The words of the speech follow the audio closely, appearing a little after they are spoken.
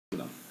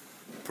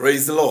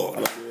Praise the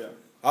Lord. Hallelujah.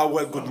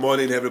 Well, good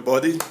morning,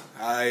 everybody.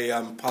 I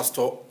am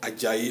Pastor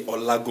Ajayi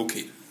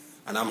Goke,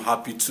 and I'm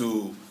happy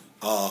to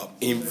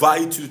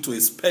invite you to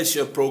a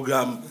special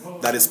program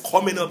that is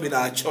coming up in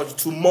our church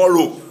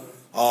tomorrow,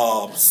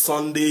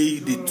 Sunday,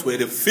 the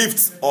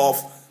 25th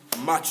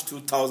of March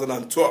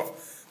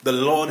 2012. The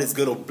Lord is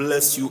going to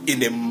bless you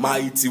in a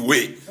mighty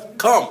way.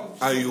 Come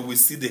and you will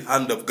see the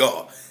hand of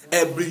God.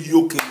 Every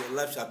yoke in your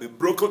life shall be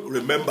broken.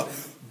 Remember,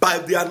 by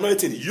the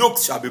anointing,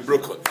 yokes shall be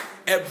broken.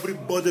 Every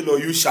burden on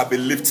you shall be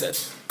lifted.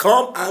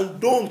 Come and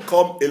don't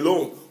come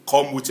alone.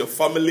 Come with your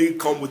family,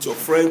 come with your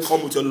friends,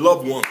 come with your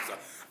loved ones,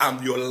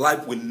 and your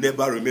life will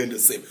never remain the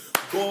same.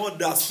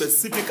 God has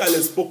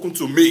specifically spoken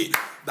to me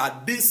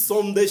that this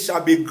Sunday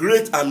shall be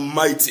great and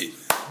mighty.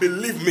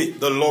 Believe me,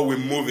 the Lord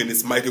will move in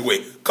his mighty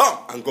way. Come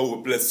and God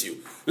will bless you.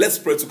 Let's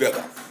pray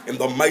together. In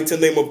the mighty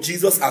name of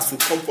Jesus, as we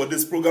come for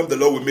this program, the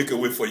Lord will make a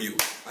way for you.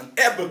 And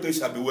everything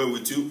shall be well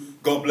with you.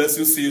 God bless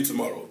you. See you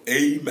tomorrow.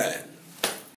 Amen.